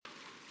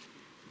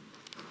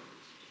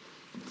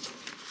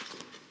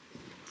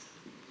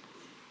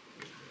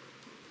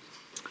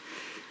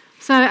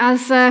So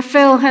as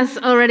Phil has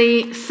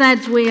already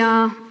said, we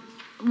are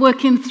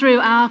working through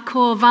our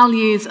core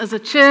values as a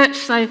church.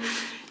 So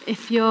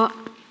if you're,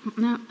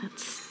 no,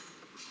 it's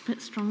a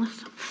bit strong.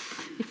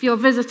 If you're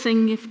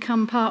visiting, you've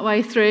come part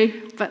way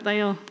through, but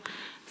they all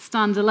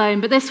stand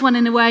alone. But this one,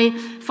 in a way,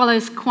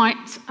 follows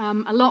quite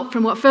a lot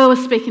from what Phil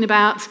was speaking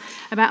about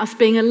us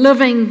being a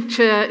loving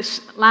church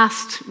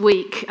last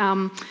week.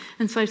 And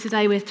so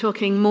today we're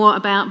talking more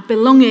about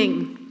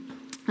belonging.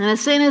 And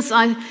as soon as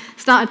I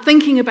started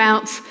thinking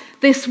about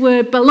this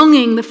word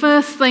belonging, the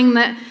first thing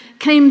that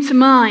came to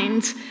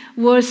mind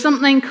was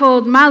something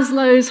called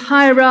Maslow's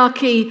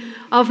hierarchy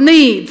of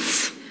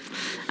needs.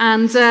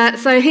 And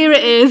so here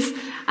it is.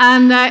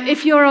 And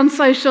if you're on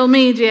social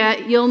media,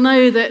 you'll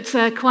know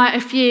that quite a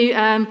few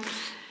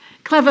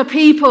clever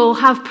people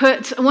have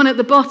put one at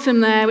the bottom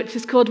there, which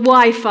is called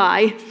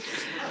Wi-Fi,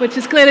 which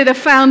is clearly the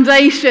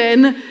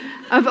foundation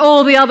of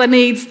all the other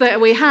needs that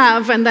we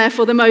have, and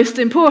therefore the most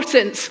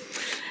important.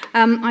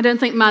 I don't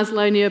think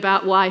Maslow knew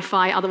about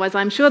Wi-Fi, otherwise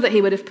I'm sure that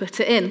he would have put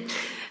it in.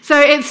 So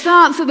it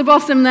starts at the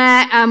bottom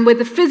there with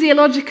the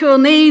physiological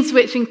needs,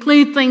 which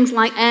include things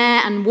like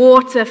air and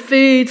water,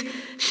 food,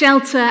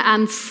 shelter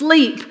and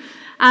sleep.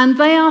 And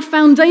they are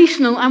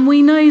foundational, and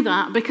we know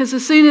that, because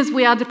as soon as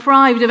we are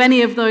deprived of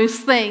any of those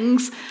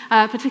things,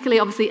 particularly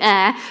obviously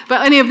air,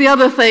 but any of the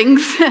other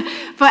things,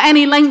 for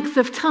any length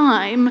of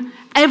time,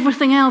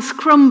 everything else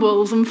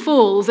crumbles and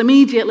falls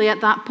immediately at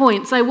that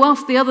point. So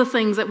whilst the other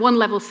things at one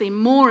level seem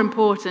more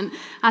important,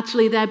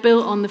 actually they're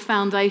built on the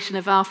foundation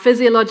of our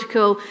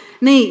physiological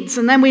needs.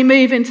 And then we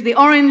move into the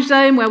orange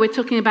zone, where we're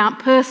talking about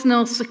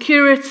personal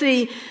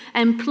security,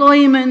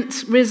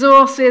 employment,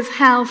 resources,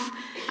 health,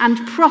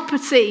 and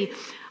property,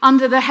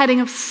 under the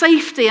heading of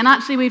safety. And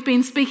actually we've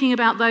been speaking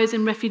about those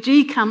in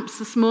refugee camps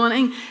this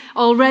morning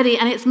already,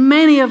 and it's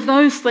many of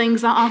those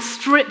things that are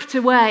stripped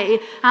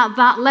away at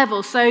that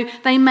level. So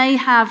they may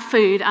have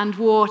food and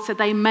water,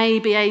 they may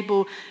be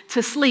able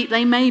to sleep,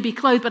 they may be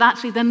clothed, but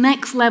actually the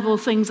next level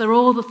things are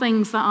all the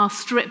things that are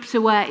stripped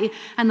away,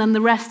 and then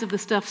the rest of the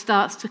stuff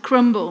starts to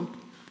crumble.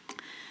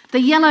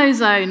 The yellow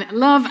zone,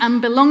 love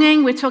and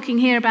belonging. We're talking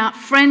here about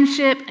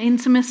friendship,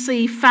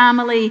 intimacy,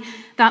 family,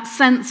 that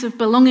sense of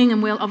belonging,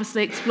 and we'll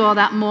obviously explore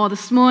that more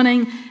this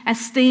morning.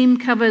 Esteem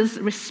covers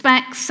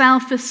respect,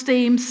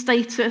 self-esteem,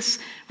 status,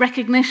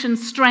 recognition,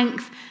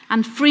 strength,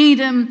 and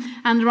freedom.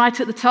 And right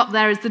at the top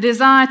there is the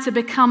desire to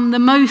become the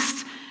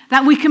most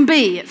that we can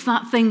be. It's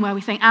that thing where we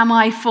think, am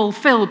I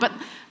fulfilled? But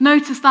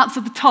notice that's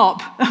at the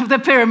top of the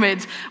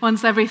pyramid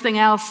once everything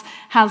else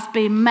has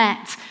been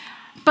met.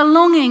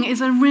 Belonging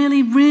is a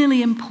really,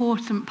 really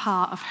important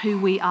part of who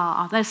we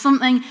are. There's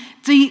something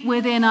deep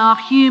within our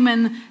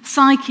human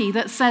psyche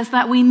that says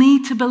that we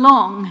need to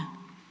belong.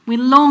 We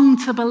long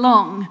to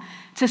belong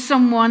to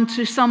someone,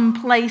 to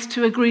some place,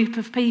 to a group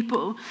of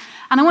people.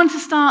 And I want to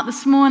start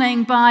this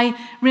morning by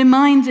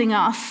reminding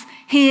us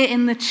here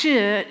in the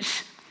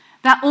church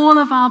that all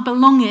of our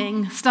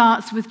belonging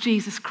starts with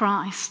Jesus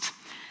Christ.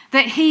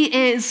 That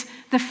he is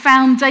the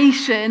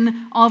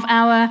foundation of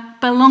our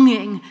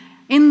belonging.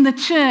 In the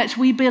church,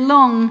 we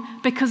belong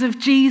because of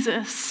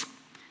Jesus.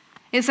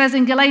 It says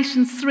in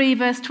Galatians 3,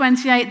 verse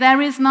 28,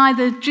 there is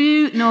neither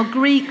Jew nor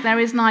Greek, there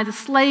is neither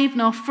slave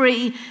nor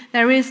free,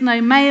 there is no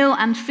male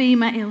and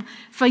female,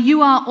 for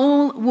you are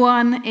all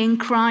one in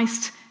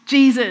Christ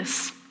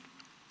Jesus.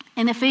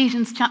 In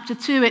Ephesians chapter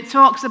 2, it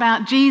talks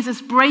about Jesus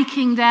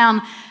breaking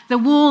down the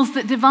walls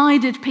that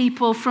divided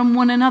people from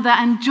one another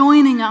and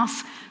joining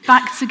us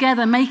back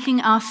together,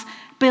 making us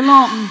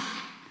belong.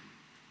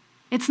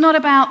 It's not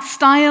about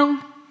style,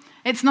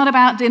 it's not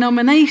about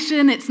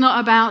denomination, it's not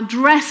about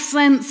dress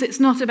sense, it's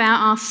not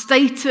about our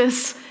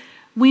status.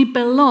 We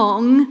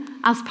belong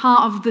as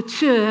part of the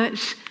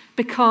church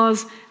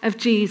because of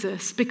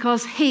Jesus,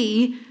 because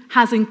he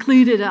has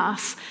included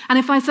us. And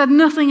if I said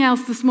nothing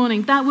else this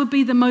morning, that would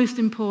be the most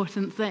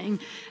important thing,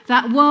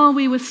 that while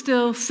we were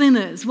still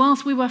sinners,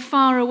 whilst we were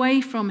far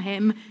away from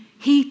him,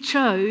 he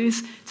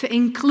chose to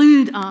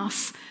include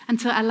us and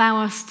to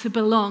allow us to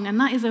belong. And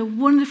that is a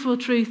wonderful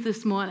truth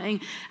this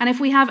morning. And if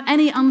we have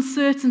any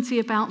uncertainty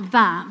about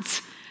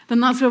that,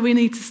 then that's where we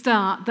need to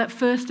start, that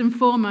first and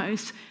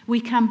foremost, we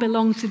can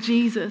belong to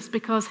Jesus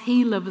because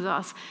he loves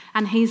us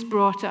and he's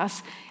brought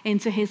us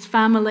into his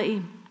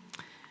family.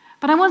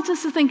 But I want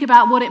us to think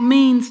about what it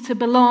means to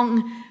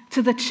belong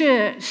to the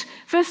church.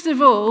 First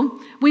of all,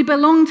 we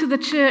belong to the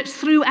church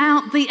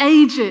throughout the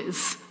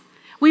ages.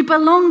 We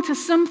belong to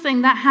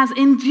something that has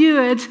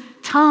endured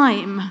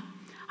time.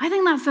 I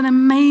think that's an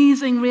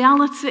amazing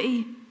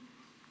reality.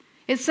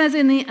 It says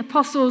in the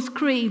Apostles'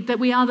 Creed that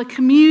we are the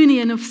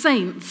communion of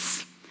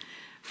saints.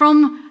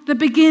 From the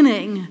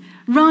beginning,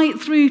 right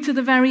through to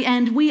the very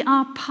end, we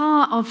are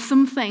part of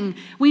something.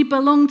 We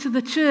belong to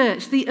the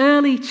church, the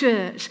early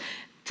church.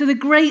 to the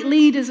great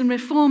leaders and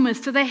reformers,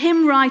 to the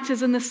hymn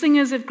writers and the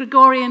singers of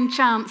Gregorian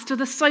chants, to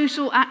the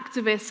social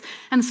activists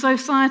and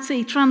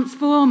society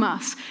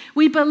transformers.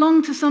 We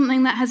belong to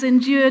something that has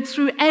endured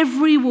through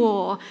every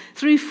war,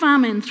 through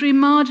famine, through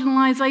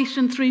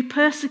marginalization, through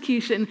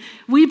persecution.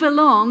 We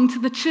belong to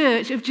the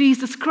church of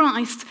Jesus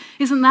Christ.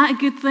 Isn't that a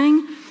good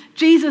thing?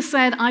 Jesus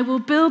said, I will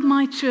build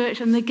my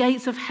church and the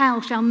gates of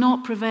hell shall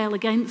not prevail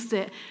against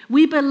it.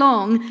 We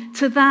belong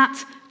to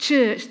that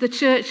church, the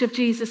church of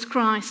Jesus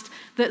Christ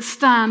that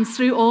stands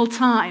through all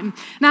time.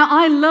 Now,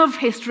 I love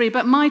history,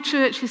 but my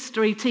church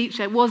history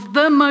teacher was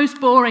the most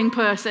boring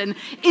person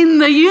in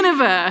the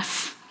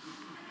universe.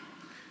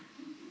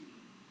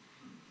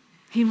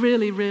 He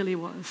really, really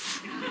was.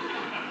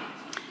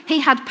 He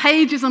had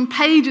pages and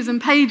pages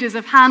and pages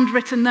of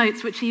handwritten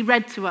notes which he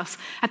read to us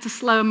at a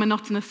slow and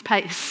monotonous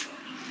pace.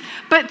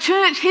 But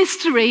church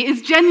history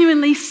is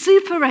genuinely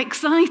super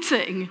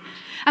exciting.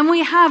 And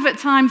we have at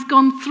times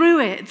gone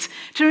through it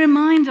to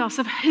remind us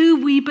of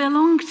who we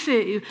belong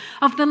to,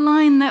 of the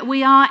line that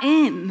we are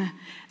in,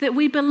 that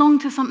we belong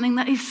to something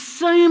that is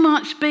so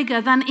much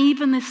bigger than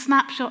even this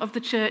snapshot of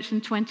the church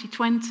in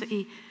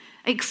 2020.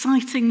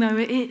 Exciting though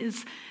it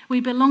is,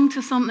 we belong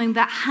to something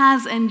that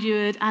has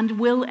endured and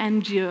will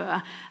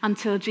endure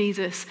until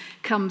Jesus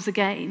comes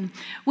again.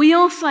 We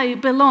also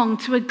belong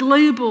to a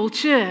global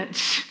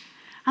church.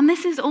 And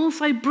this is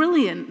also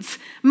brilliant.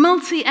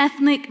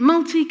 Multi-ethnic,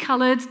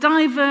 multicolored,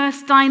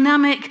 diverse,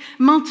 dynamic,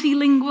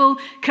 multilingual,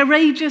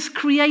 courageous,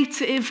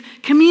 creative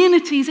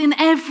communities in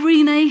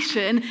every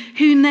nation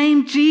who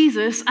name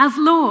Jesus as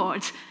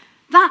Lord.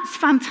 That's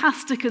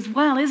fantastic as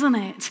well, isn't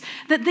it?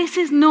 That this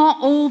is not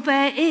all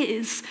there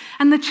is.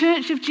 And the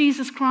Church of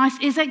Jesus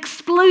Christ is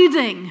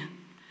exploding.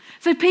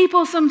 So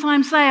people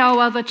sometimes say, oh,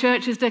 well, the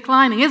church is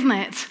declining, isn't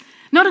it?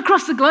 Not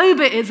across the globe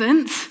it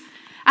isn't.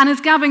 And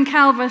as Gavin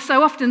Calver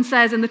so often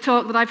says in the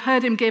talk that I've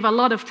heard him give a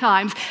lot of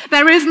times,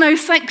 there is no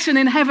section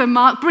in heaven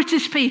marked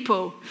British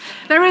people.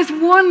 There is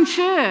one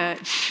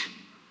church.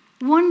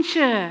 One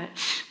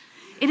church.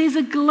 It is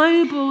a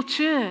global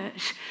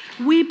church.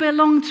 We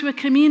belong to a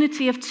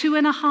community of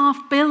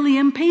 2.5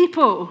 billion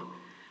people.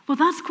 Well,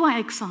 that's quite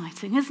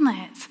exciting, isn't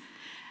it?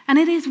 And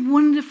it is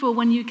wonderful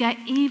when you get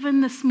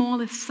even the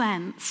smallest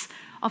sense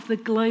of the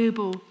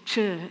global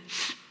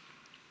church.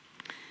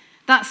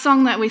 That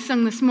song that we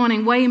sung this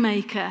morning,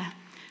 Waymaker,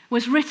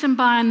 was written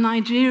by a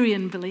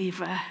Nigerian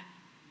believer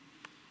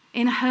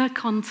in her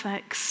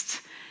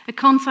context, a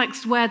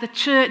context where the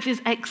church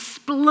is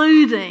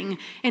exploding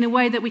in a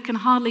way that we can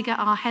hardly get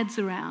our heads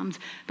around,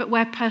 but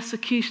where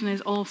persecution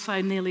is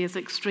also nearly as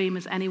extreme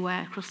as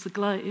anywhere across the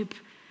globe.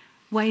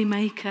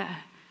 Waymaker,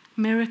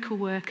 miracle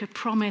worker,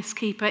 promise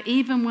keeper,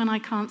 even when I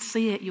can't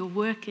see it, you're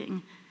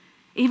working.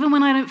 Even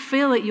when I don't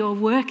feel it, you're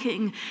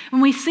working.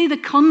 When we see the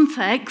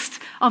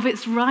context of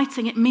its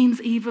writing, it means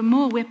even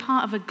more. We're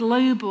part of a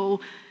global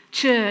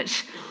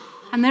church.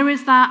 And there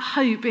is that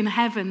hope in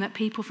heaven that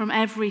people from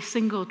every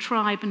single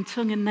tribe and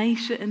tongue and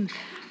nation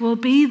will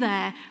be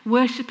there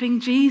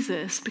worshipping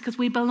Jesus because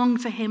we belong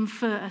to him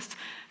first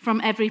from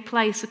every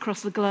place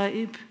across the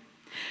globe.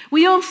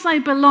 We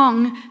also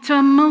belong to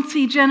a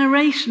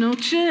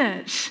multi-generational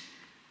church.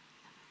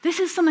 This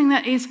is something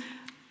that is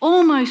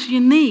almost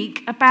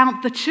unique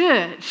about the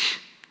church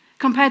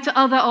compared to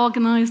other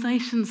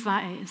organizations,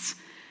 that is,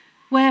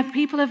 where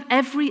people of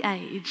every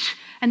age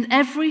and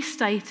every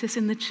status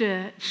in the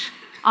church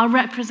are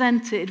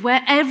represented,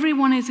 where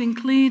everyone is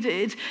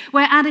included,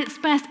 where at its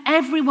best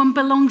everyone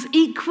belongs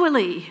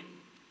equally.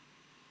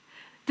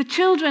 The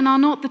children are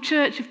not the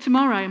church of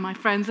tomorrow, my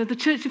friends, they're the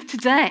church of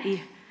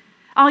today.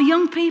 Our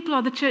young people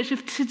are the church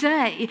of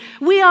today.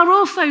 We are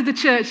also the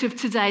church of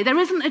today. There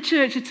isn't a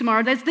church of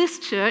tomorrow. There's this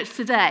church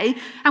today,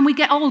 and we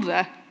get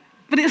older.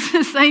 But it's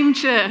the same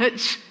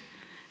church.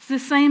 It's the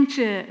same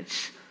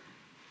church.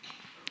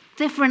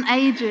 Different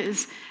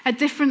ages, at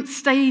different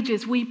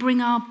stages, we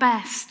bring our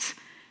best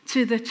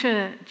to the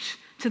church,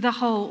 to the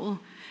whole.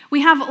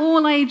 We have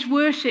all-age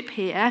worship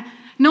here,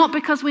 not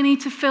because we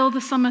need to fill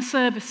the summer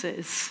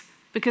services,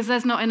 because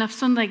there's not enough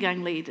Sunday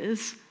gang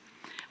leaders.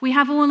 We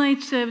have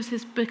all-age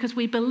services because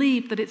we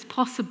believe that it's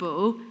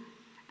possible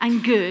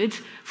and good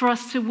for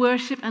us to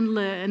worship and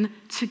learn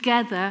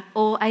together,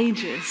 all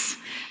ages.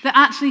 That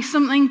actually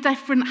something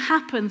different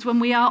happens when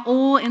we are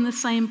all in the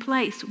same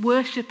place,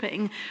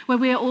 worshiping, where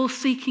we are all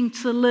seeking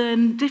to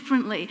learn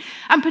differently.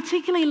 And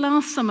particularly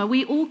last summer,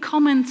 we all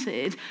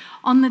commented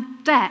on the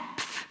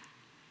depth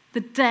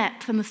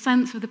and the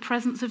sense of the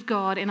presence of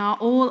God in our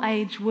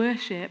all-age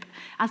worship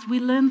as we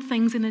learn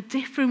things in a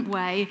different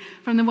way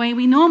from the way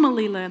we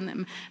normally learn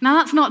them. Now,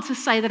 that's not to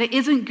say that it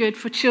isn't good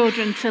for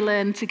children to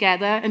learn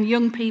together and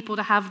young people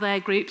to have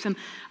their groups and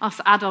us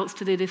adults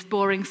to do this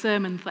boring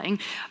sermon thing.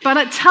 But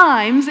at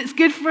times, it's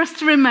good for us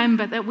to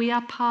remember that we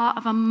are part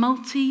of a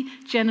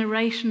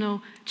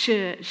multi-generational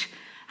church.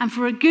 And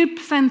for a good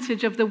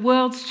percentage of the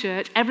world's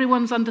church,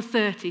 everyone's under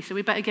 30, so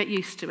we better get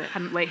used to it,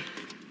 hadn't we?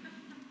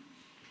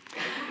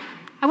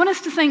 I want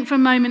us to think for a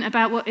moment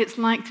about what it's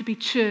like to be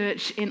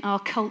church in our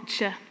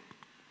culture.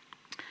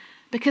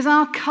 because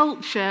our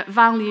culture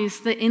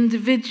values the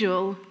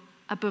individual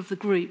above the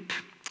group.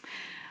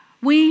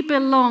 We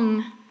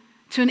belong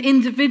to an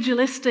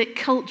individualistic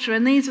culture,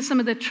 and these are some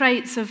of the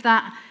traits of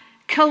that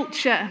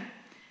culture.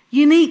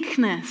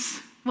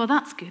 Uniqueness. Well,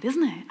 that's good,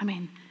 isn't it? I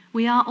mean,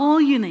 we are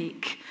all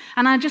unique.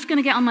 And I'm just going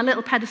to get on my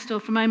little pedestal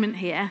for a moment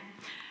here.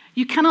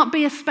 You cannot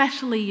be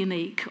especially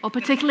unique or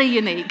particularly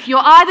unique.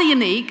 You're either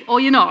unique or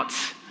you're not.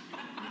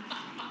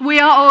 We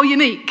are all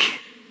unique.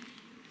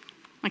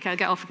 Okay, I'll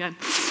get off again.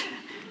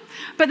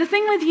 But the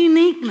thing with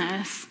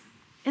uniqueness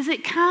is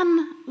it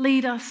can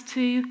lead us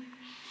to,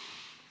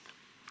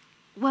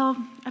 well,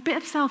 a bit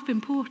of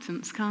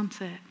self-importance,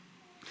 can't it?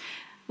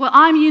 Well,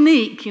 I'm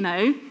unique, and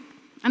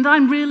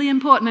I'm really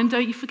important, and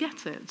don't you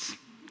forget it.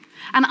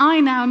 And I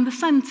now am the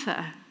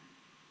centre.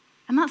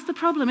 And that's the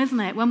problem, isn't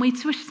it? When we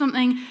push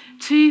something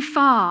too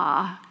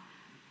far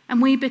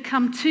and we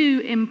become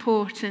too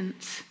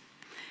important.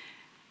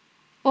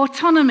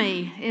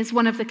 Autonomy is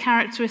one of the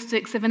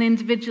characteristics of an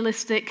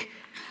individualistic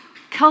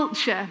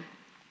culture.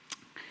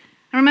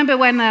 I remember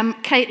when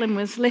Caitlin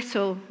was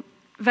little,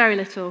 very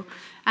little,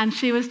 and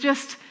she was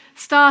just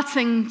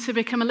starting to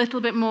become a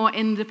little bit more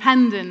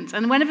independent.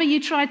 And whenever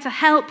you tried to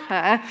help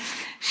her,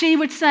 she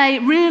would say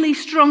really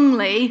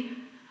strongly,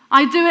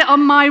 I do it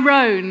on my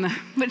own,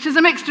 which is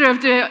a mixture of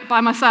do it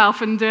by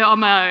myself and do it on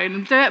my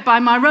own. Do it by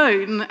my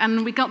own.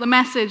 And we got the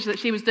message that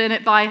she was doing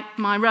it by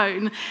my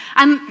own.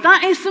 And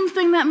that is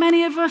something that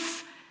many of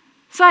us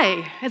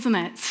say, isn't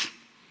it?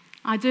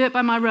 I do it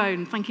by my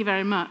own, thank you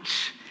very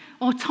much.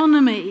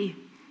 Autonomy,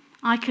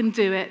 I can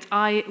do it,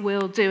 I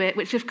will do it,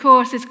 which of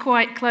course is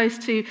quite close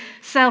to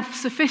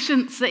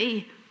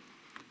self-sufficiency.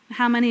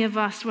 How many of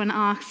us, when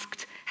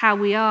asked how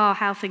we are,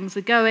 how things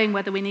are going,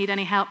 whether we need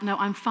any help, no,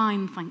 I'm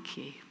fine, thank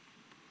you.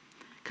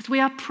 Because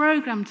we are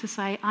programmed to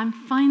say, I'm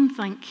fine,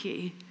 thank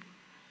you.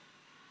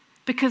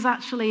 Because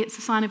actually it's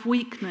a sign of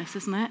weakness,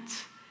 isn't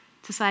it?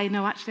 To say,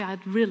 no, actually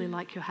I'd really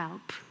like your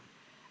help.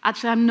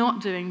 Actually, I'm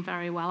not doing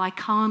very well. I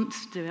can't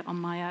do it on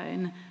my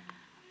own.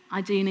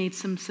 I do need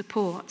some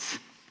support.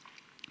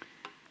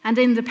 And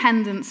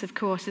independence, of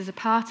course, is a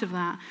part of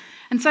that.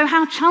 And so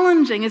how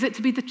challenging is it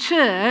to be the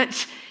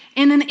church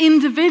in an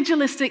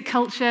individualistic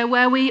culture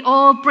where we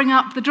all bring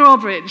up the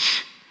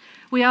drawbridge?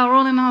 We are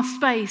all in our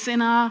space,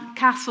 in our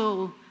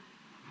castle,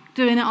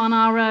 doing it on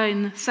our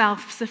own,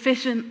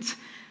 self-sufficient.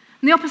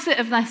 And the opposite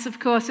of this,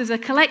 of course, is a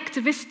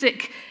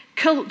collectivistic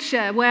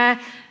culture where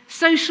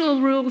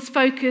social rules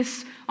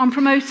focus on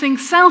promoting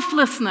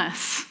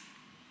selflessness.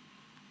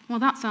 Well,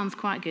 that sounds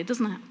quite good,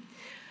 doesn't it?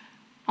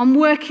 On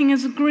working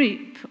as a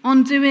group,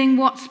 on doing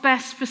what's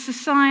best for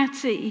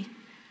society,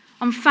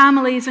 on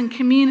families and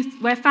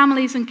where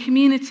families and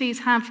communities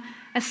have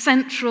a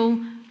central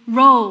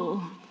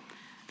role.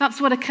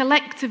 That's what a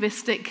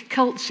collectivistic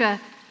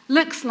culture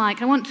looks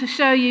like. I want to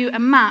show you a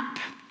map.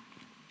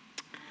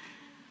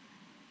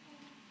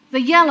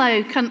 The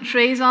yellow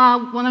countries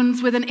are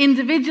ones with an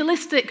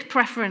individualistic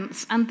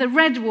preference, and the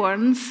red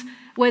ones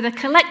with a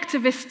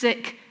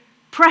collectivistic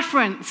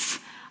preference.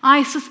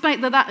 I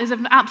suspect that is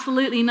of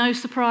absolutely no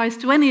surprise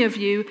to any of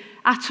you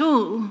at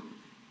all.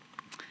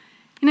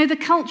 The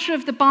culture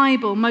of the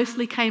Bible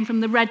mostly came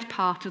from the red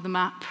part of the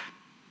map.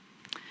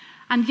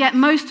 And yet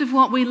most of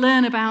what we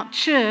learn about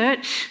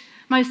church,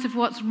 most of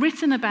what's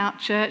written about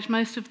church,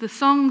 most of the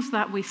songs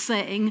that we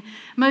sing,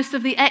 most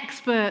of the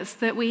experts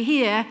that we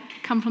hear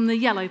come from the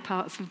yellow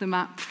parts of the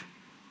map.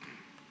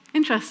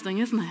 Interesting,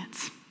 isn't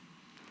it?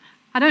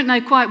 I don't know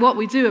quite what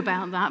we do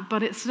about that,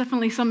 but it's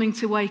definitely something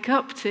to wake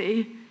up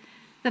to,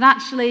 that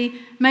actually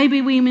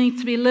maybe we need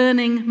to be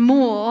learning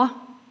more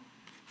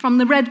from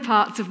the red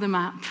parts of the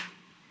map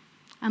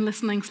and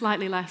listening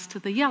slightly less to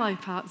the yellow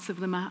parts of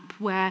the map,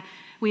 where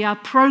we are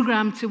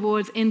programmed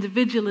towards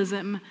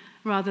individualism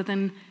rather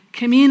than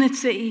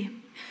community.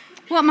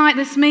 What might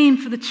this mean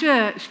for the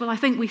church? Well, I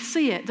think we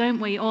see it, don't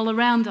we, all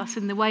around us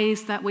in the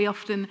ways that we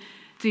often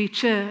do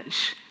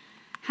church.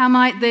 How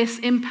might this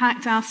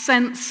impact our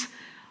sense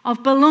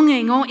of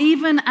belonging, or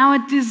even our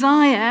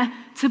desire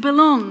to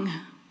belong?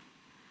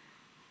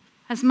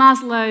 As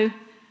Maslow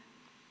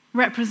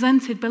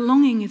represented,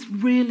 belonging is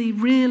really,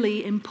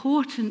 really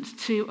important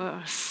to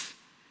us.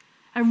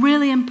 A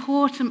really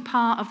important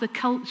part of the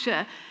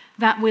culture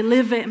that we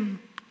live in.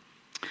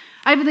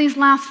 Over these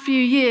last few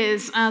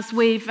years, as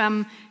we've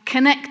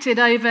connected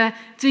over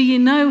Do You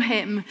Know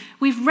Him,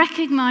 we've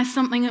recognized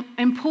something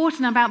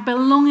important about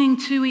belonging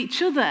to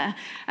each other,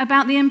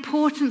 about the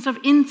importance of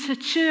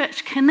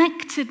inter-church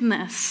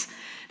connectedness,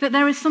 that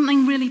there is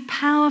something really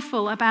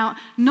powerful about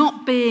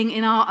not being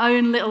in our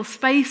own little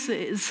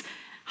spaces,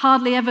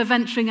 hardly ever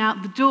venturing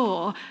out the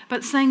door,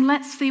 but saying,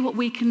 let's see what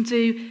we can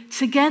do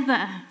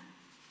together.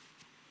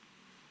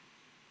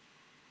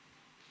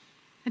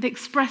 It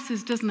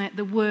expresses, doesn't it,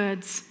 the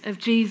words of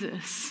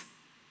Jesus.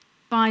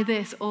 By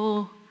this,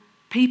 all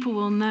people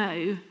will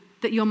know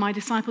that you're my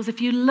disciples if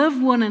you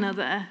love one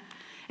another.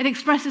 It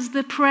expresses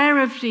the prayer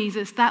of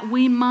Jesus that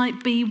we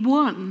might be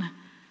one.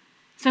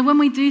 So when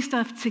we do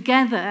stuff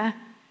together,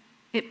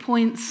 it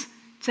points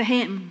to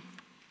him.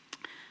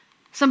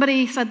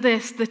 Somebody said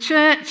this: the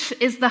church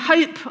is the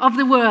hope of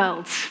the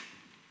world.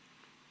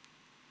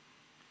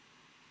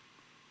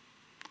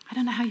 I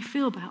don't know how you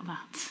feel about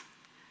that.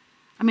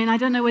 I mean, I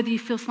don't know whether you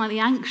feel slightly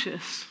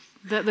anxious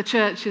that the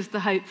church is the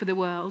hope for the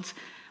world.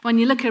 When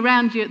you look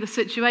around you at the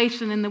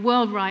situation in the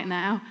world right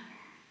now,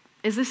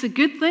 is this a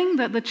good thing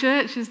that the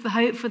church is the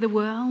hope for the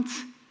world?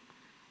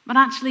 But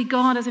actually,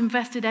 God has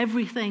invested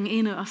everything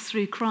in us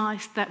through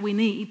Christ that we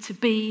need to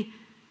be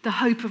the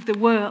hope of the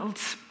world.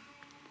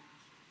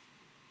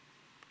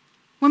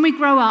 When we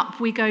grow up,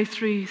 we go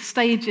through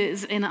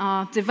stages in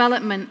our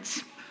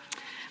development.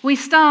 We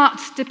start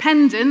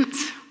dependent,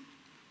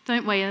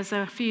 don't we? There's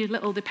a few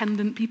little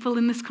dependent people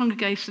in this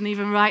congregation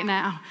even right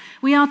now.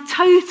 We are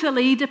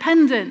totally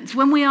dependent.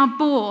 When we are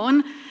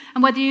born,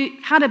 and whether you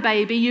had a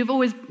baby,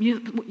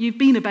 you've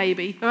been a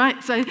baby, all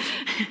right? So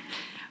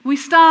we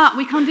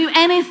can't do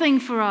anything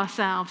for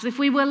ourselves. If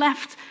we were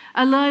left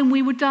alone,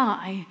 we would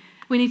die.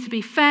 We need to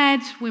be fed,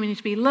 we need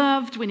to be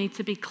loved, we need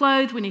to be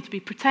clothed, we need to be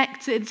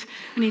protected,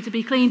 we need to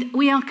be cleaned.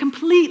 We are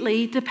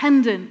completely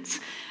dependent.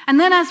 And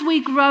then as we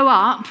grow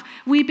up,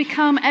 we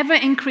become ever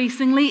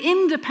increasingly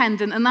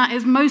independent, and that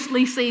is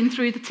mostly seen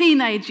through the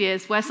teenage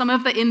years, where some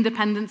of the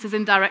independence is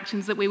in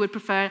directions that we would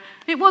prefer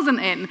it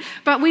wasn't in.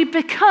 But we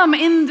become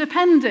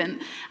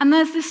independent, and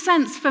there's this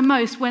sense for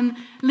most when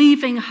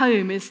leaving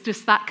home is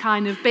just that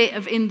kind of bit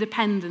of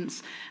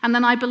independence. And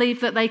then I believe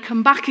that they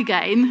come back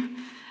again.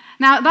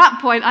 Now, at that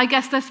point, I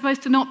guess they're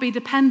supposed to not be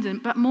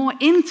dependent, but more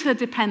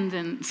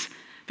interdependent,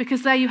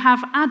 because there you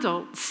have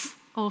adults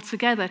all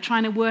together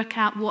trying to work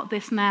out what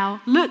this now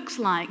looks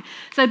like.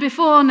 So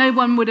before, no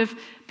one would have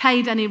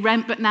paid any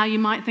rent, but now you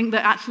might think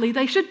that actually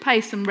they should pay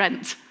some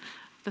rent.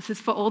 This is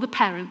for all the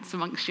parents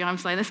amongst you, I'm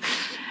saying this.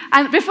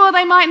 And before,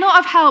 they might not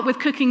have helped with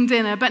cooking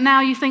dinner, but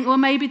now you think, well,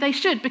 maybe they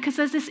should, because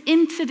there's this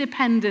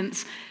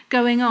interdependence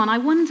going on. I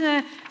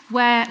wonder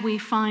where we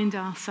find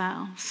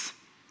ourselves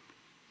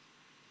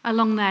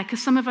along there,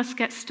 because some of us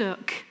get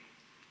stuck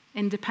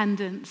in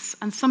dependence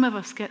and some of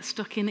us get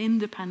stuck in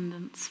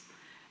independence.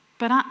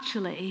 But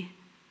actually,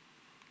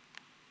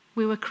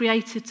 we were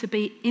created to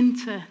be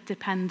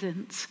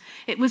interdependent.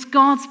 It was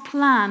God's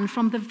plan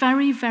from the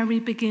very,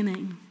 very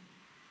beginning.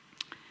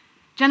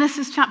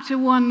 Genesis chapter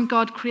 1,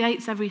 God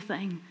creates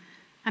everything,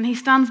 and he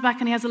stands back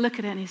and he has a look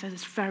at it and he says,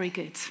 it's very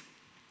good.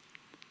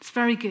 It's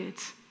very good.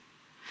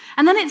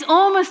 And then it's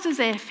almost as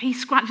if he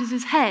scratches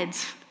his head,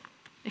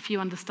 if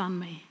you understand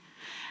me.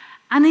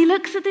 And he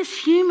looks at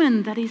this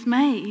human that he's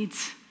made,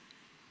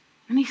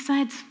 and he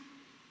said,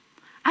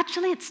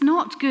 actually, it's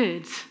not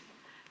good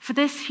for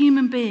this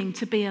human being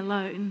to be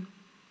alone.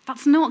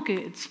 That's not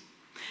good.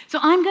 So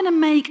I'm going to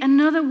make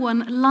another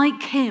one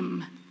like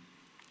him.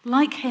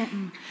 Like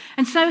him.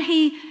 And so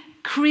he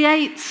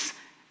creates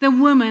the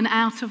woman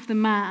out of the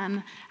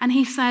man. And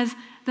he says,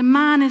 the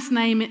man, his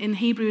name in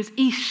Hebrew is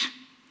Ish.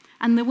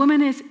 And the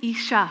woman is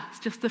Isha.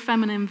 It's just the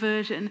feminine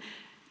version.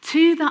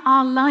 Two that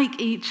are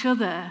like each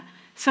other,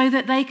 so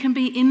that they can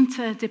be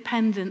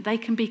interdependent, they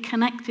can be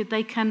connected,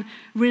 they can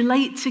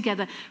relate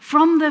together.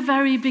 From the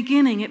very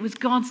beginning, it was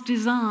God's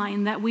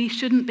design that we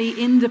shouldn't be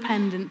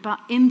independent, but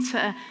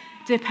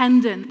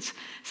interdependent.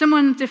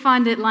 Someone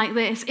defined it like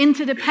this: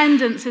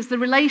 interdependence is the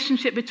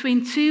relationship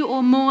between two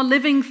or more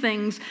living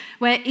things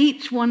where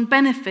each one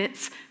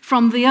benefits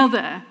from the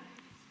other.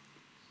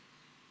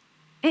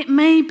 It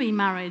may be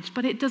marriage,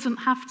 but it doesn't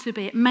have to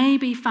be. It may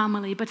be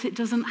family, but it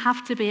doesn't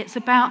have to be. It's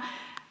about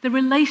the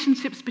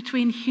relationships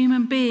between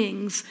human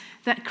beings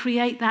that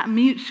create that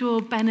mutual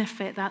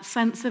benefit, that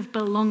sense of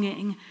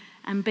belonging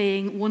and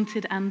being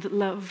wanted and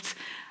loved.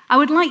 I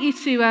would like you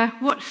to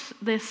watch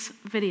this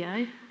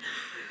video.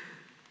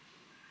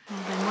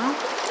 Well.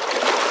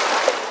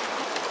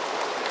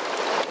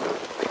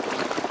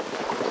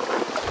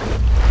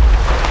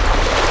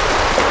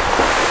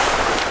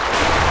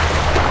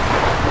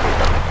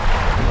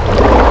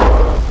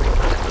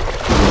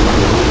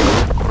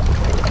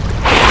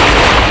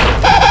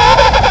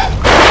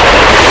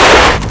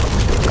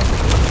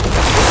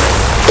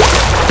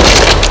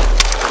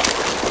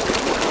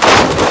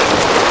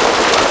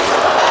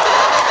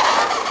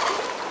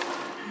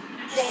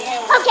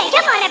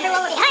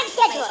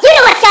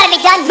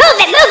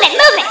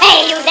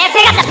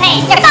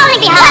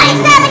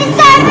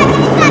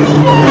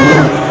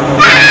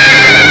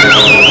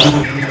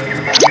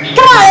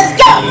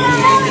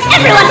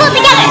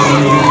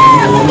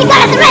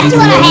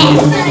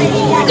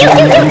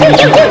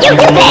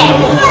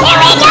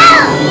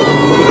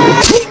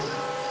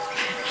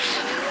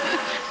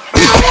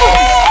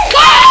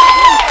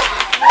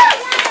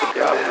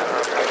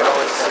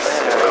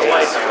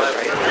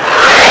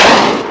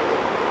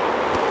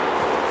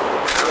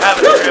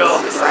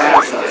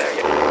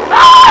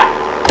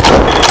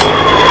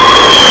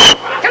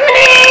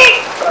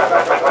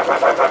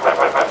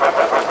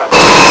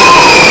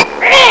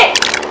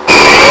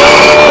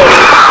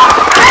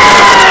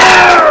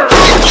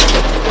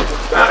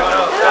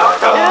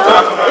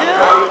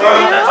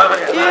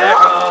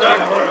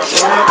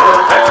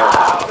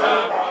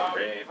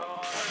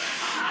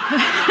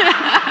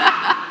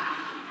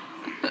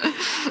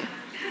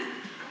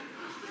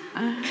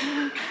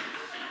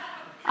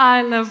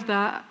 love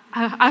that.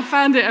 I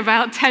found it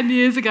about 10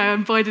 years ago,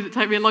 and boy, did it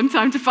take me a long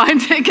time to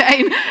find it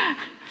again.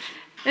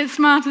 It's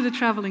smarter to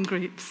travel in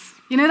groups.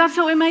 You know, that's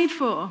what we're made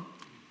for.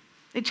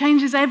 It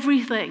changes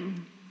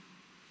everything.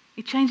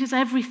 It changes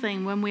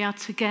everything when we are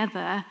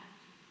together,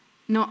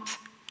 not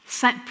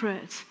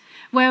separate.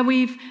 Where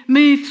we've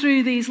moved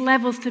through these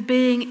levels to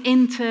being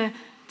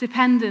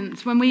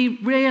interdependent, when we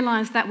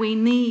realize that we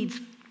need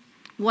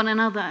one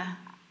another.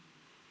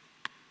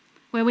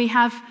 Where we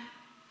have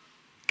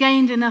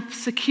gained enough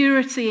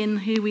security in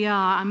who we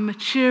are and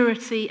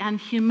maturity and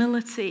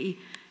humility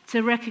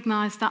to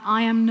recognize that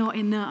I am not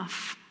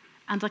enough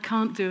and I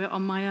can't do it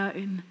on my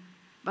own,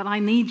 but I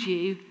need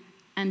you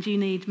and you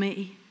need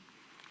me.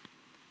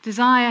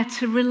 Desire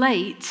to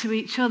relate to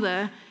each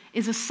other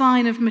is a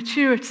sign of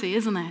maturity,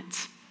 isn't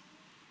it?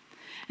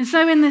 And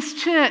so in this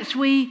church,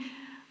 we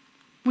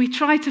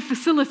try to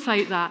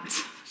facilitate that,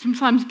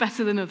 sometimes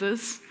better than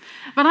others,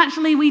 but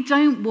actually we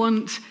don't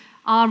want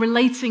our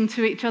relating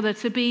to each other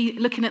to be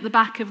looking at the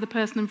back of the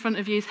person in front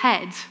of you's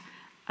head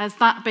as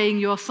that being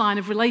your sign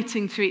of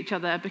relating to each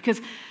other,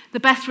 because the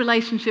best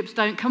relationships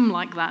don't come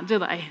like that, do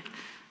they?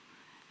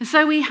 And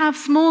so we have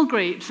small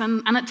groups,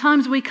 and at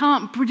times we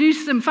can't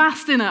produce them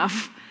fast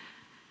enough.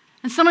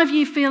 And some of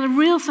you feel a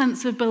real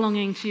sense of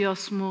belonging to your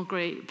small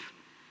group,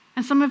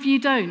 and some of you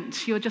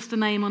don't. You're just a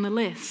name on a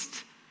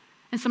list.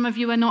 And some of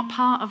you are not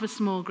part of a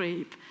small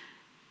group.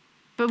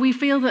 But we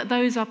feel that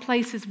those are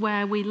places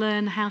where we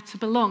learn how to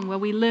belong, where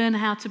we learn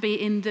how to be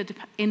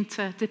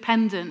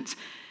interdependent,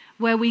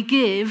 where we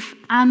give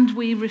and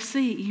we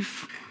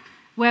receive,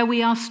 where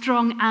we are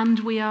strong and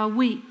we are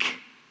weak,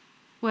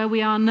 where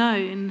we are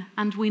known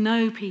and we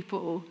know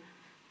people.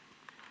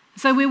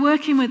 So we're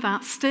working with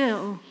that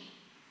still.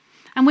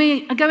 And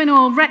we are going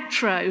all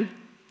retro,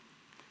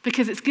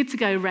 because it's good to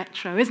go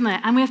retro, isn't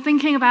it? And we're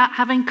thinking about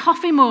having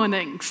coffee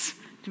mornings.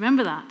 Do you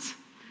remember that?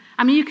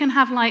 I mean, you can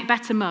have like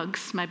better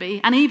mugs,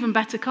 maybe, and even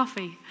better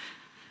coffee.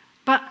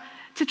 But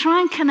to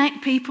try and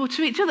connect people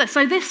to each other.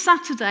 So this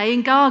Saturday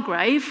in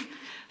Gargrave,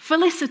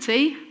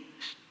 Felicity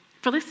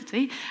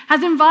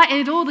has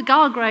invited all the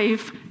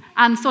Gargrave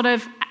and sort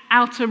of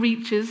outer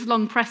reaches,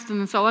 Long Preston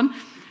and so on,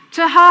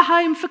 to her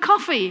home for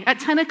coffee at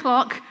 10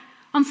 o'clock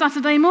on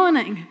Saturday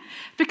morning.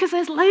 Because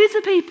there's loads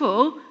of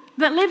people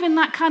that live in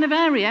that kind of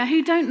area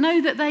who don't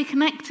know that they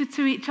connected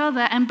to each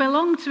other and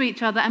belong to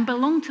each other and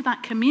belong to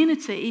that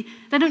community.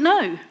 They don't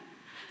know.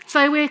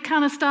 So we're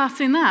kind of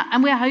starting that,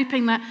 and we're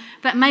hoping that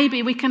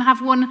maybe we can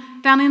have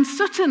one down in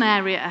Sutton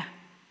area,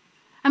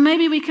 and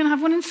maybe we can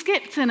have one in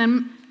Skipton.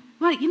 And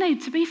well, you know,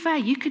 to be fair,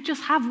 you could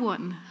just have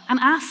one and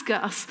ask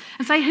us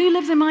and say, who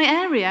lives in my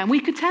area? And we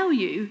could tell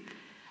you.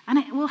 And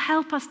it will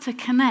help us to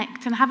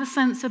connect and have a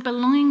sense of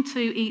belonging to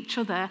each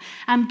other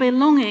and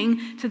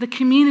belonging to the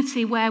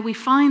community where we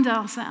find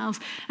ourselves.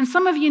 And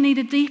some of you need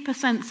a deeper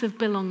sense of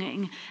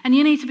belonging, and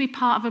you need to be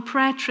part of a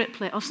prayer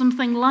triplet or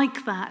something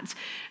like that,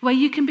 where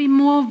you can be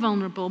more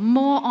vulnerable,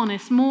 more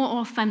honest,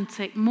 more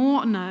authentic,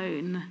 more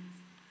known,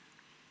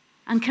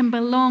 and can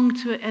belong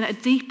to at a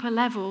deeper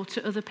level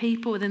to other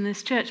people within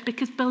this church,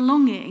 because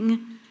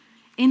belonging,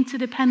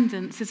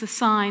 interdependence, is a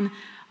sign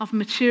of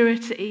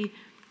maturity.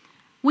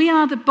 We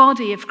are the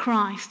body of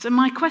Christ. And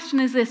my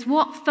question is this: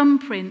 what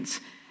thumbprint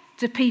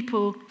do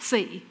people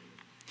see?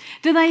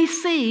 Do they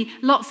see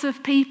lots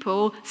of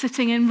people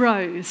sitting in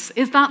rows?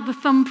 Is that the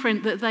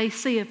thumbprint that they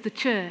see of the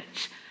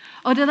church?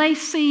 Or do they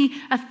see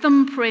a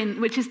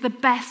thumbprint which is the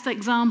best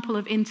example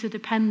of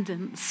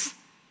interdependence,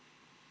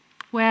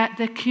 where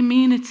the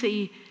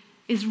community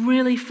is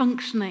really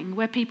functioning,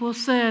 where people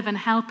serve and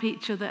help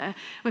each other,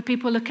 where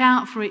people look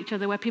out for each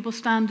other, where people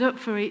stand up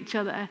for each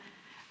other,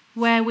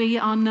 where we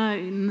are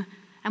known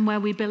and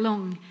where we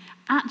belong?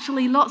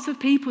 Actually, lots of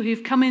people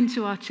who've come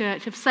into our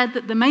church have said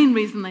that the main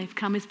reason they've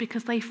come is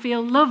because they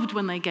feel loved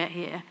when they get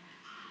here.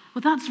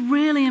 Well, that's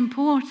really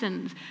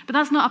important, but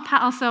that's not a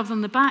pat ourselves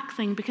on the back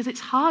thing, because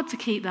it's hard to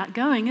keep that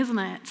going, isn't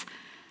it?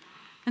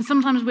 And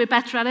sometimes we're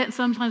better at it, and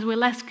sometimes we're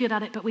less good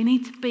at it, but we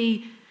need to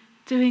be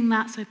doing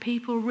that so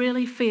people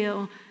really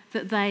feel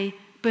that they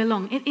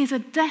belong. It is a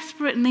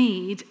desperate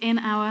need in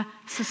our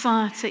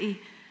society,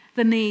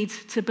 the need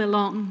to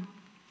belong.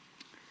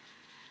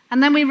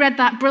 And then we read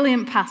that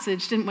brilliant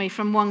passage, didn't we,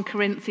 from 1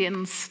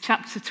 Corinthians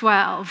chapter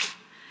 12,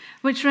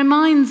 which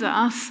reminds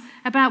us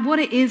about what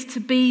it is to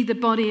be the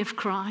body of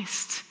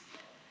Christ.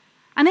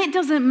 And it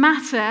doesn't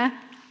matter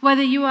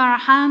whether you are a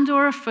hand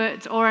or a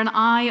foot or an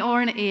eye or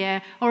an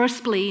ear or a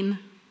spleen.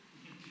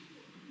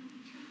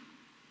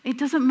 It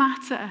doesn't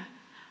matter.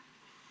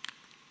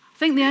 I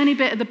think the only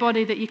bit of the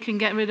body that you can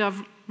get rid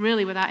of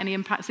really without any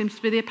impact seems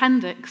to be the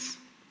appendix.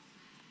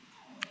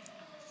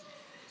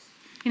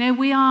 You know,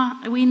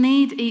 we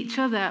need each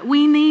other.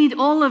 We need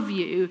all of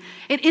you.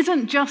 It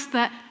isn't just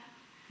that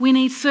we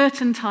need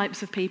certain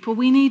types of people.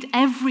 We need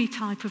every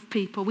type of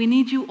people. We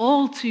need you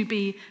all to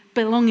be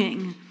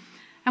belonging.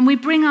 And we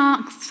bring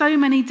out so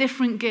many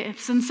different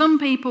gifts. And some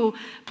people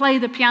play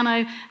the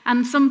piano,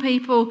 and some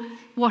people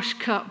wash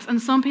cups,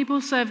 and some people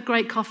serve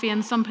great coffee,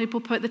 and some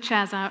people put the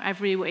chairs out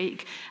every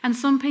week, and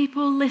some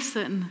people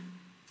listen.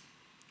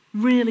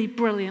 really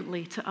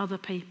brilliantly to other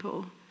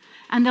people.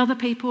 And other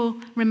people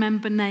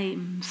remember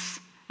names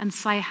and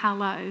say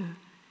hello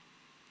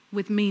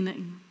with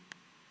meaning.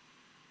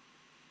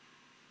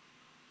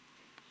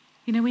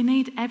 You know, we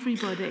need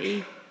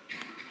everybody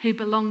who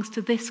belongs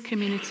to this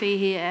community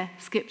here,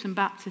 Skipton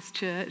Baptist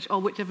Church, or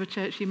whichever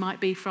church you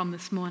might be from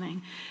this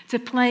morning, to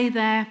play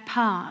their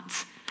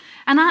part.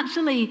 And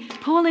actually,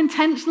 Paul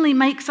intentionally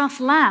makes us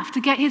laugh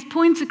to get his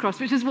point across,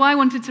 which is why I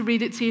wanted to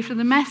read it to you from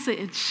the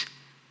Message.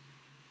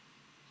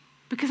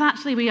 Because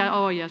actually we go,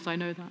 oh yes, I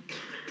know that,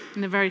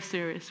 in a very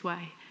serious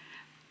way.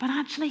 But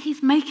actually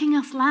he's making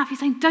us laugh. He's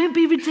saying, don't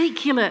be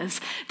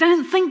ridiculous.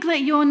 Don't think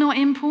that you're not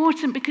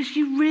important, because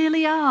you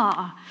really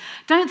are.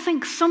 Don't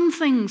think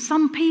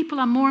some people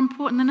are more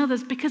important than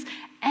others, because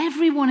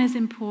everyone is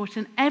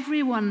important.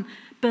 Everyone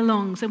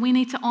belongs, and we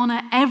need to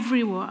honor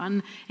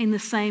everyone in the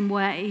same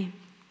way.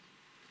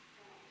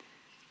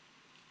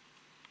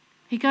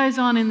 He goes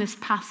on in this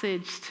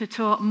passage to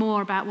talk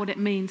more about what it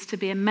means to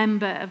be a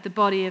member of the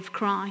body of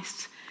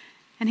Christ.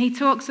 And he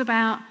talks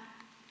about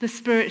the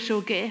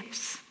spiritual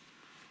gifts.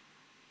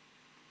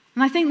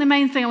 And I think the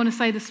main thing I want to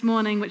say this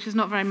morning, which is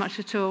not very much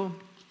at all,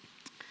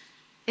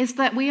 is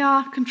that we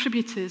are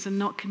contributors and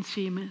not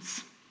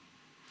consumers.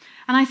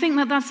 And I think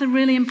that that's a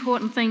really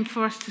important thing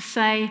for us to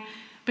say,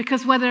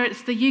 because whether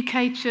it's the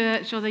UK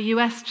church or the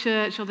US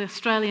church or the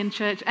Australian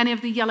church, any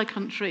of the yellow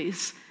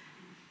countries,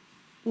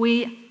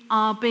 we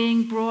are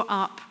being brought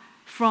up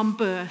from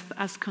birth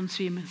as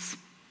consumers.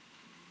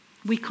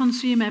 We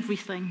consume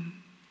everything.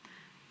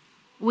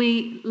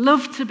 We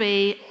love to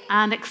be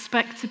and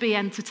expect to be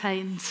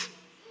entertained.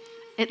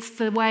 It's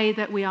the way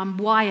that we are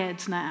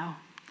wired now.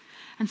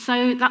 And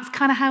so that's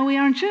kind of how we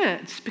are in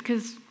church,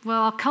 because,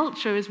 well, our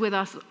culture is with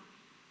us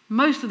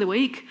most of the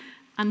week,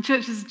 and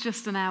church is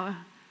just an hour.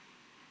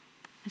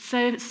 So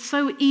it's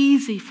so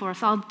easy for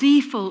us. Our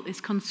default is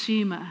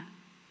consumer.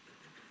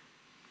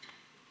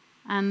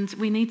 And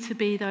we need to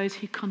be those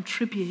who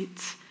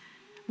contribute.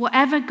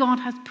 Whatever God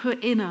has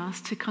put in us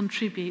to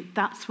contribute,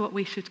 that's what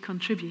we should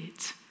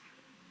contribute.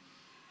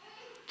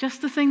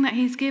 Just the thing that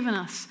he's given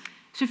us.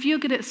 So if you're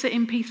good at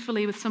sitting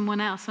peacefully with someone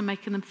else and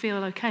making them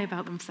feel okay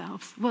about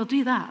themselves, well,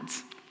 do that.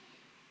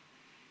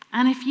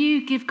 And if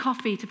you give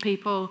coffee to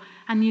people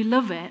and you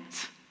love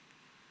it,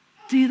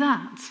 do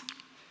that.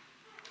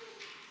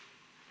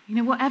 You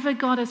know, whatever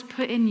God has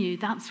put in you,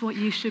 that's what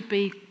you should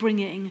be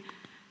bringing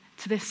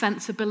to this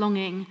sense of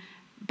belonging,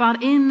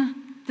 but in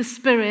the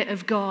Spirit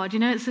of God. You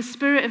know, it's the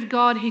Spirit of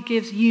God who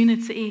gives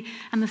unity,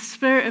 and the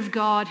Spirit of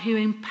God who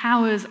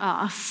empowers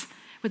us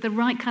with the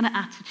right kind of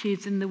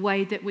attitudes in the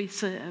way that we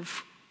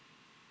serve.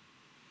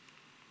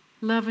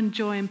 Love and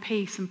joy and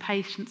peace and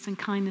patience and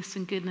kindness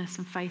and goodness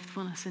and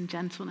faithfulness and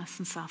gentleness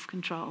and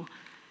self-control.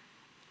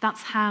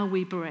 That's how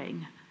we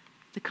bring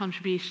the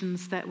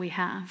contributions that we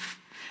have.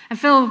 And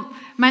Phil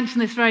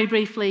mentioned this very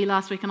briefly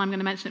last week, and I'm going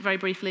to mention it very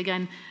briefly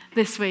again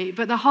this week.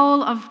 But the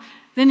whole of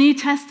the New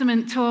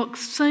Testament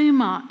talks so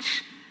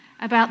much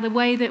about the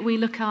way that we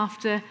look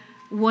after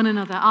one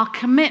another, our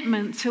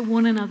commitment to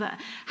one another,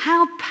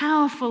 how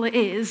powerful it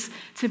is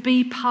to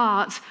be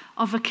part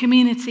of a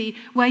community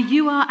where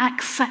you are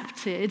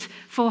accepted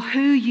for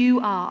who you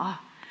are.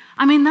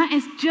 I mean, that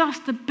is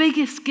just the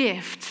biggest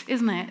gift,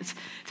 isn't it?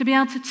 To be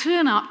able to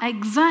turn up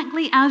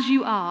exactly as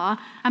you are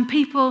and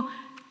people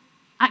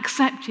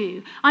accept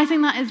you. I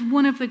think that is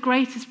one of the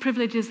greatest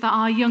privileges that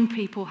our young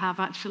people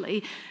have,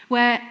 actually,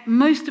 where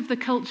most of the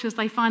cultures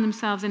they find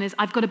themselves in is,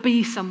 I've got to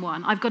be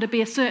someone, I've got to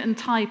be a certain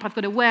type, I've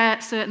got to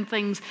wear certain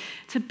things.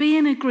 To be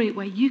in a group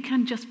where you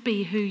can just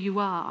be who you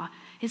are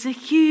is a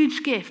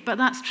huge gift, but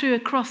that's true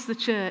across the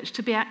church,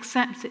 to be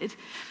accepted.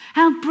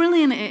 How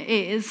brilliant it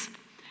is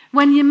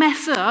when you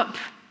mess up.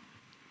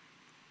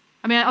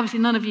 I mean, obviously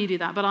none of you do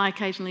that, but I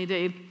occasionally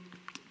do.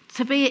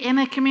 To be in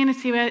a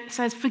community where it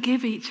says,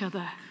 forgive each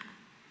other.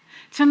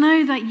 To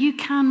know that you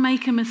can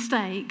make a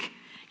mistake,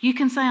 you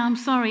can say, I'm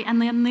sorry,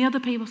 and then the other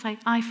people say,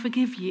 I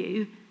forgive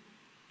you,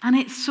 and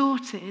it's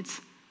sorted.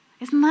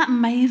 Isn't that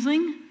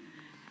amazing?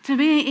 To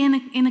be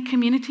in a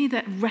community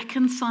that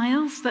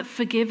reconciles, that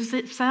forgives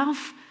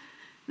itself,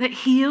 that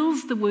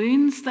heals the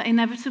wounds that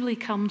inevitably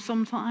come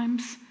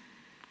sometimes,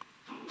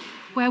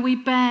 where we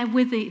bear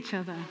with each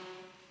other.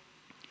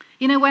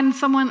 You know, when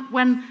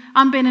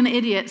I'm being an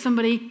idiot,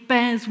 somebody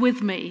bears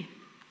with me,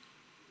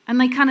 and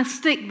they kind of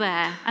stick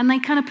there, and they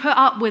kind of put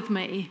up with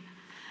me.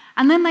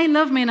 And then they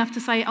love me enough to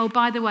say, oh,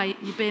 by the way,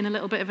 you're being a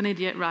little bit of an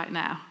idiot right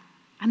now.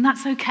 And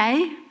that's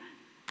okay.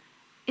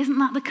 Isn't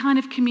that the kind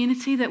of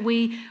community that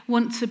we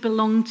want to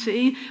belong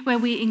to, where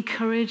we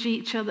encourage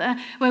each other,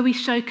 where we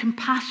show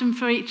compassion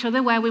for each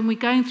other, where when we're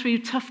going through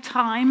tough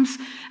times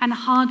and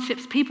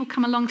hardships, people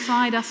come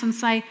alongside us and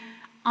say,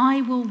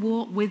 I will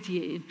walk with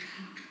you.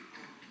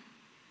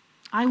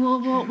 I will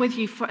walk with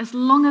you for as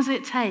long as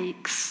it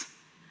takes.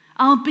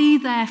 I'll be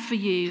there for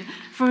you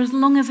for as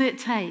long as it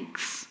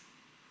takes.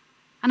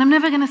 And I'm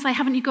never going to say,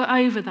 haven't you got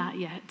over that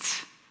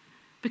yet?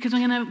 Because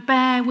we're going to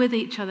bear with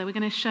each other. We're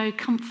going to show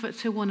comfort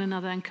to one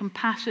another and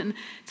compassion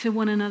to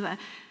one another.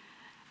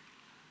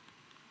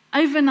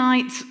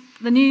 Overnight,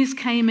 the news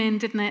came in,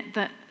 didn't it,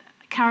 that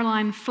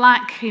Caroline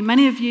Flack, who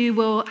many of you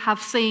will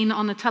have seen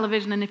on the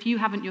television, and if you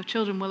haven't, your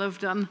children will have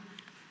done,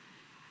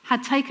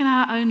 had taken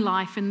her own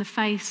life in the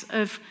face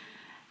of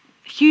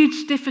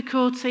huge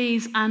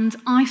difficulties and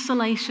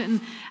isolation.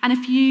 And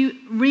if you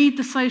read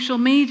the social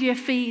media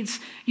feeds,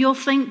 you'll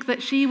think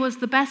that she was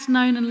the best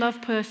known and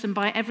loved person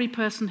by every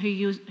person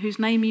whose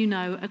name you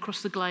know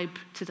across the globe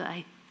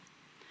today.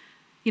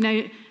 You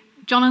know,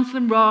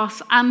 Jonathan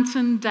Ross,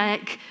 Anton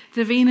Deck,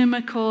 Davina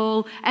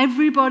McCall,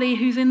 everybody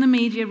who's in the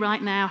media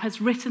right now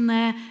has written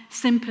their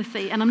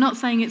sympathy. And I'm not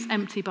saying it's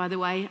empty, by the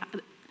way,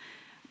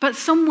 but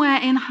somewhere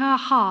in her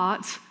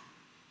heart,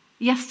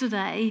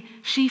 yesterday,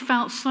 she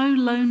felt so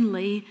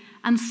lonely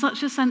and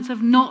such a sense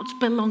of not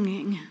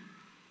belonging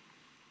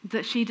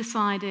that she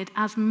decided,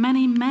 as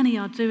many, many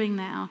are doing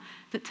now,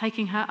 that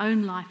taking her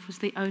own life was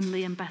the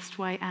only and best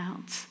way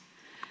out.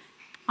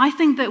 I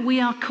think that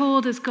we are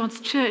called as God's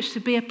church to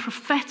be a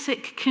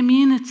prophetic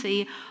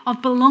community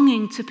of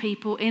belonging to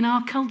people in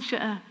our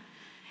culture.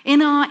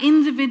 In our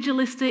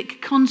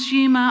individualistic,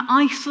 consumer,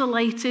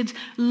 isolated,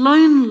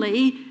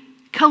 lonely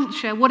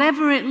culture,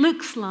 whatever it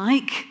looks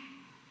like,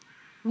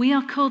 we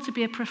are called to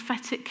be a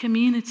prophetic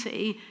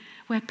community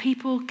where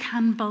people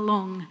can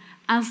belong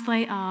as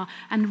they are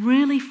and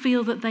really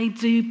feel that they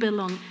do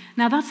belong.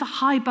 Now, that's a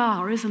high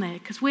bar, isn't it?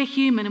 Because we're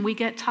human and we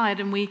get tired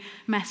and we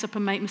mess up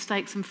and make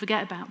mistakes and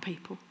forget about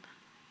people.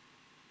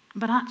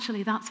 But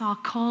actually, that's our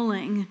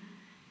calling,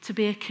 to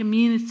be a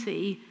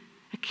community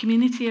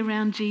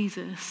around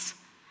Jesus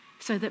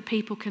so that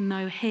people can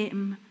know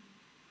him,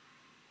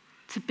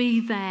 to be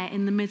there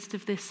in the midst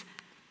of this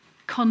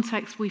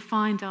context we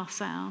find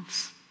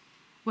ourselves,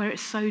 where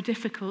it's so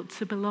difficult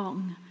to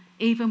belong,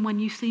 even when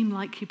you seem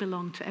like you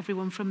belong to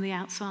everyone from the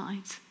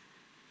outside.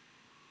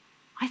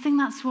 I think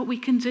that's what we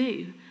can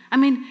do. I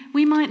mean,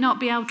 we might not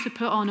be able to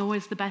put on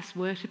always the best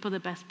worship or the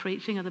best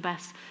preaching or the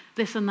best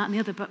this and that and the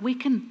other, but we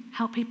can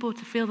help people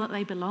to feel that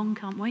they belong,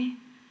 can't we?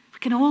 We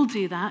can all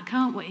do that,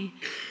 can't we?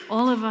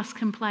 All of us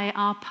can play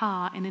our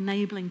part in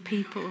enabling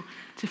people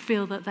to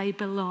feel that they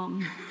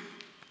belong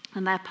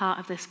and they're part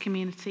of this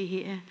community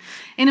here.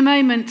 In a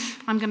moment,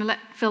 I'm going to let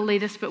Phil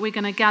lead us, but we're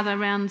going to gather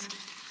around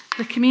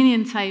the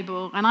communion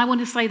table. And I want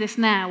to say this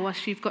now,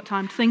 whilst you've got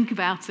time to think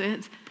about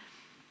it,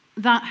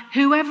 that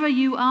whoever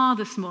you are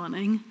this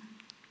morning,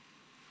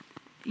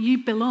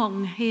 you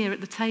belong here at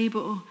the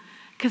table,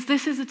 because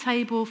this is a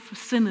table for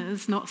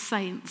sinners, not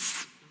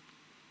saints.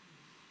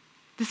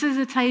 This is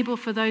a table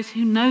for those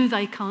who know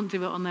they can't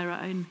do it on their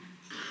own,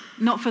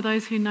 not for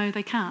those who know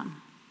they can.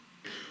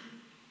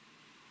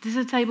 This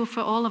is a table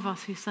for all of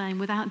us who's saying,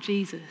 without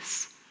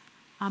Jesus,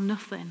 I'm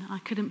nothing. I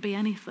couldn't be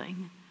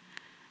anything.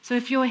 So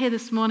if you're here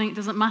this morning, it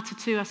doesn't matter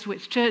to us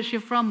which church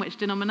you're from, which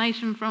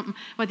denomination you're from,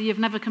 whether you've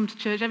never come to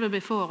church ever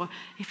before.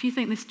 If you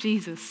think this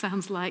Jesus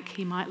sounds like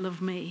he might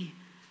love me,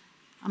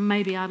 and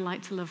maybe I'd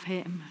like to love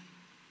him,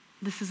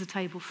 this is a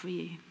table for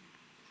you.